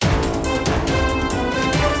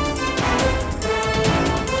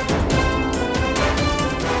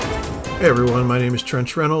Hey everyone, my name is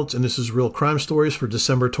Trench Reynolds, and this is Real Crime Stories for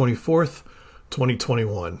December 24th,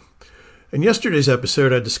 2021. In yesterday's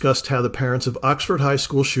episode, I discussed how the parents of Oxford High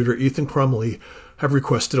School shooter Ethan Crumbley have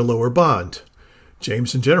requested a lower bond.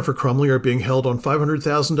 James and Jennifer Crumbley are being held on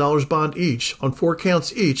 $500,000 bond each on 4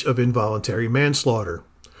 counts each of involuntary manslaughter.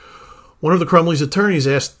 One of the Crumbley's attorneys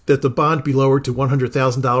asked that the bond be lowered to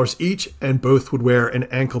 $100,000 each, and both would wear an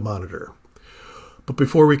ankle monitor. But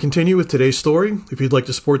before we continue with today's story, if you'd like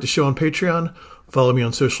to support the show on Patreon, follow me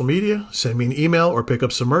on social media, send me an email, or pick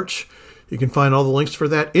up some merch. You can find all the links for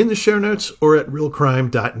that in the show notes or at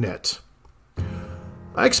realcrime.net.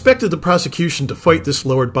 I expected the prosecution to fight this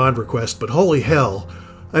lowered bond request, but holy hell,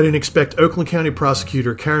 I didn't expect Oakland County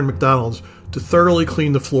Prosecutor Karen McDonald to thoroughly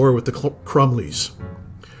clean the floor with the Crumbleys.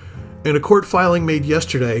 In a court filing made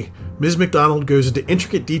yesterday, Ms. McDonald goes into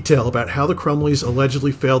intricate detail about how the Crumbleys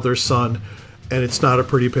allegedly failed their son, and it's not a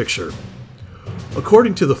pretty picture.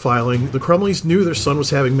 According to the filing, the Crumbleys knew their son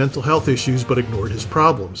was having mental health issues but ignored his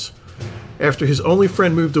problems. After his only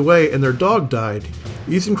friend moved away and their dog died,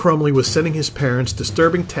 Ethan Crumbley was sending his parents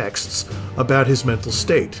disturbing texts about his mental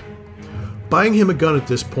state. Buying him a gun at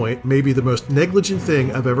this point may be the most negligent thing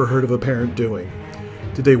I've ever heard of a parent doing.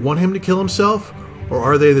 Did they want him to kill himself, or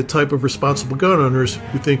are they the type of responsible gun owners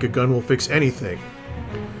who think a gun will fix anything?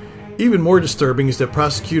 Even more disturbing is that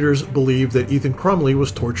prosecutors believe that Ethan Crumbley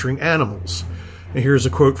was torturing animals. And here's a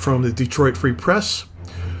quote from the Detroit Free Press.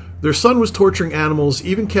 Their son was torturing animals,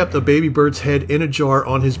 even kept a baby bird's head in a jar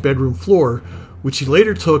on his bedroom floor, which he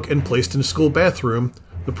later took and placed in a school bathroom,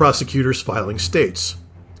 the prosecutor's filing states.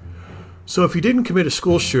 So if he didn't commit a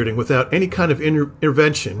school shooting without any kind of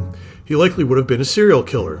intervention, he likely would have been a serial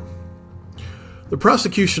killer. The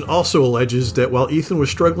prosecution also alleges that while Ethan was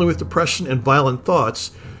struggling with depression and violent thoughts,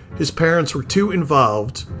 his parents were too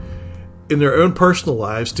involved in their own personal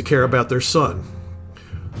lives to care about their son.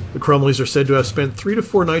 The Crumbleys are said to have spent 3 to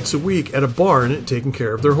 4 nights a week at a barn taking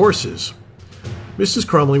care of their horses. Mrs.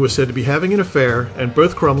 Crumbley was said to be having an affair, and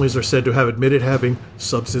both Crumbleys are said to have admitted having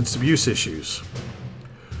substance abuse issues.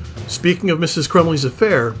 Speaking of Mrs. Crumbley's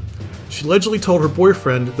affair, she allegedly told her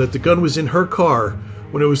boyfriend that the gun was in her car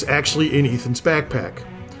when it was actually in Ethan's backpack.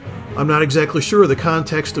 I'm not exactly sure of the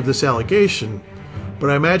context of this allegation, but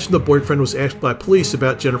I imagine the boyfriend was asked by police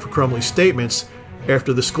about Jennifer Crumbley's statements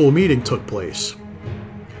after the school meeting took place.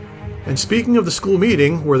 And speaking of the school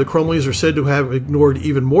meeting, where the Crumbleys are said to have ignored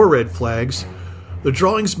even more red flags, the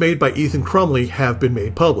drawings made by Ethan Crumbley have been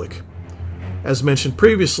made public. As mentioned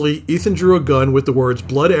previously, Ethan drew a gun with the words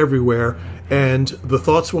 "blood everywhere" and "the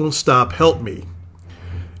thoughts won't stop, help me."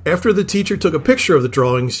 After the teacher took a picture of the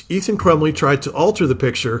drawings, Ethan Crumbley tried to alter the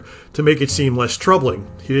picture to make it seem less troubling.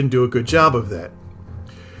 He didn't do a good job of that.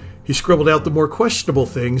 He scribbled out the more questionable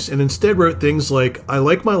things and instead wrote things like, "I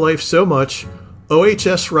like my life so much,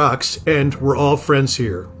 OHS rocks, and we're all friends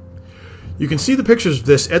here." You can see the pictures of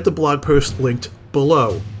this at the blog post linked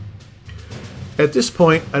below. At this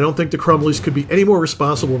point, I don't think the Crumbleys could be any more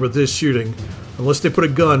responsible for this shooting unless they put a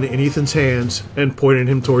gun in Ethan's hands and pointed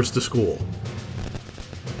him towards the school.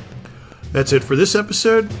 That's it for this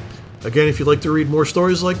episode. Again, if you'd like to read more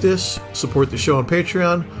stories like this, support the show on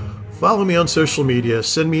Patreon, follow me on social media,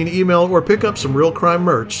 send me an email, or pick up some Real Crime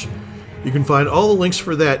merch. You can find all the links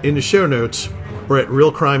for that in the show notes or at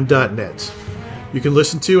realcrime.net. You can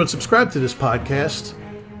listen to and subscribe to this podcast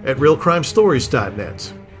at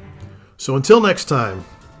realcrimestories.net. So until next time,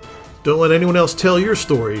 don't let anyone else tell your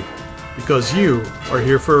story, because you are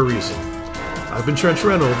here for a reason. I've been Trench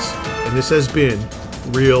Reynolds, and this has been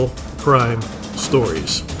Real Crime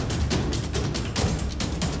Stories.